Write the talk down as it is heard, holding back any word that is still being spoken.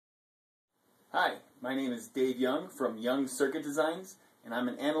Hi, my name is Dave Young from Young Circuit Designs, and I'm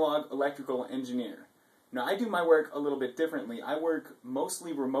an analog electrical engineer. Now, I do my work a little bit differently. I work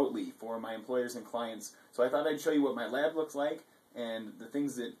mostly remotely for my employers and clients, so I thought I'd show you what my lab looks like and the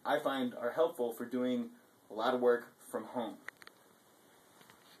things that I find are helpful for doing a lot of work from home.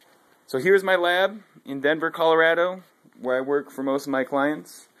 So here's my lab in Denver, Colorado, where I work for most of my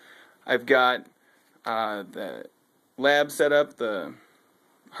clients. I've got the lab set up, the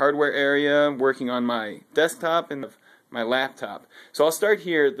hardware area, working on my desktop and my laptop. So I'll start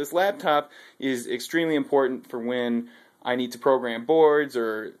here. This laptop is extremely important for when I need to program boards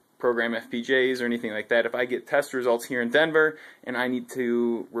or program FPGAs or anything like that. If I get test results here in Denver and I need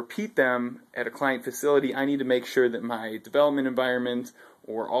to repeat them at a client facility, I need to make sure that my development environment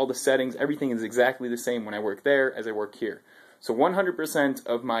or all the settings, everything is exactly the same when I work there as I work here. So 100%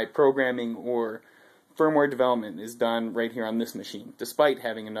 of my programming or firmware development is done right here on this machine, despite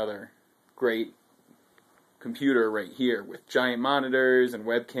having another great computer right here with giant monitors and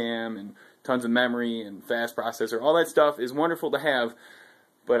webcam and tons of memory and fast processor. All that stuff is wonderful to have,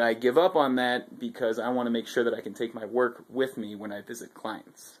 but I give up on that because I want to make sure that I can take my work with me when I visit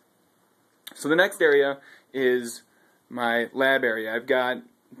clients. So the next area is my lab area. I've got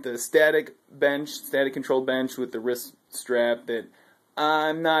the static controlled bench with the wrist strap that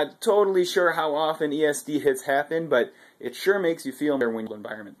I'm not totally sure how often ESD hits happen, but it sure makes you feel better when you're in the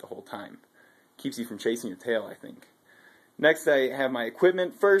environment the whole time. Keeps you from chasing your tail, I think. Next, I have my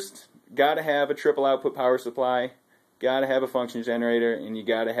equipment. First, gotta have a triple output power supply, gotta have a function generator, and you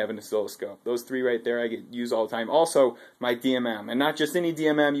gotta have an oscilloscope. Those three right there I get used all the time. Also, my DMM, and not just any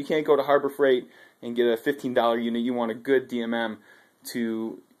DMM. You can't go to Harbor Freight and get a $15 unit. You want a good DMM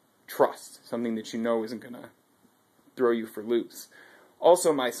to trust, something that you know isn't gonna throw you for loops.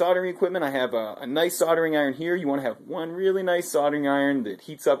 Also, my soldering equipment, I have a nice soldering iron here. You want to have one really nice soldering iron that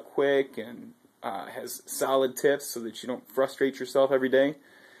heats up quick and has solid tips so that you don't frustrate yourself every day.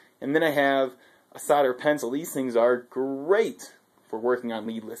 And then I have a solder pencil. These things are great for working on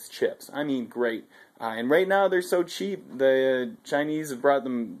leadless chips. I mean, great. And right now they're so cheap. The Chinese have brought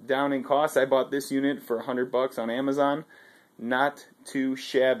them down in cost. I bought this unit for $100 on Amazon. Not too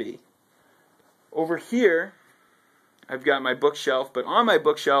shabby. Over here, I've got my bookshelf, but on my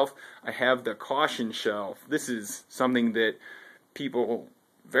bookshelf, I have the caution shelf. This is something that people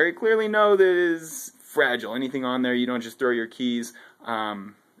very clearly know that is fragile. Anything on there, you don't just throw your keys.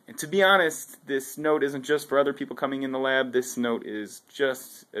 And to be honest, this note isn't just for other people coming in the lab. This note is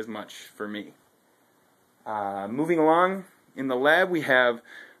just as much for me. Moving along, in the lab, we have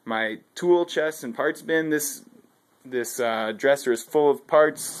my tool chest and parts bin. This dresser is full of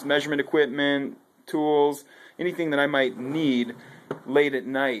parts, measurement equipment, tools, anything that I might need late at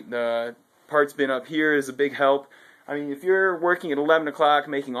night. The parts bin up here is a big help. I mean, if you're working at 11 o'clock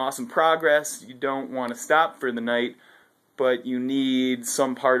making awesome progress, you don't want to stop for the night, but you need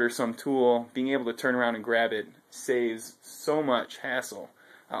some part or some tool, being able to turn around and grab it saves so much hassle.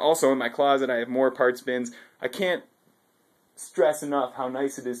 Also in my closet I have more parts bins. I can't stress enough how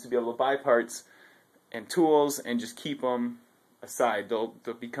nice it is to be able to buy parts and tools and just keep them aside. They'll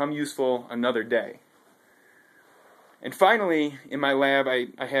become useful another day. And finally, in my lab,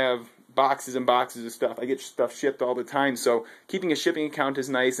 I have boxes and boxes of stuff. I get stuff shipped all the time, so keeping a shipping account is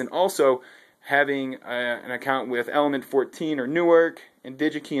nice, and also having an account with Element 14 or Newark and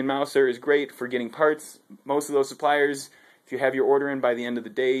DigiKey and Mouser is great for getting parts. Most of those suppliers, if you have your order in by the end of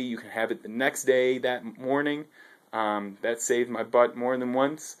the day, you can have it the next day, that morning. That saved my butt more than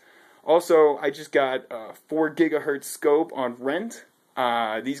once. Also, I just got a 4 gigahertz scope on rent.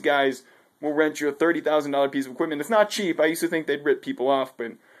 These guys will rent you a $30,000 piece of equipment. It's not cheap. I used to think they'd rip people off,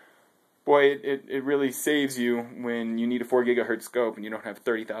 but boy, it really saves you when you need a 4 gigahertz scope and you don't have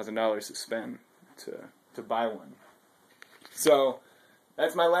 $30,000 to spend to buy one. So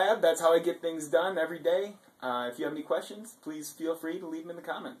that's my lab. That's how I get things done every day. If you have any questions, please feel free to leave them in the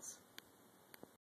comments.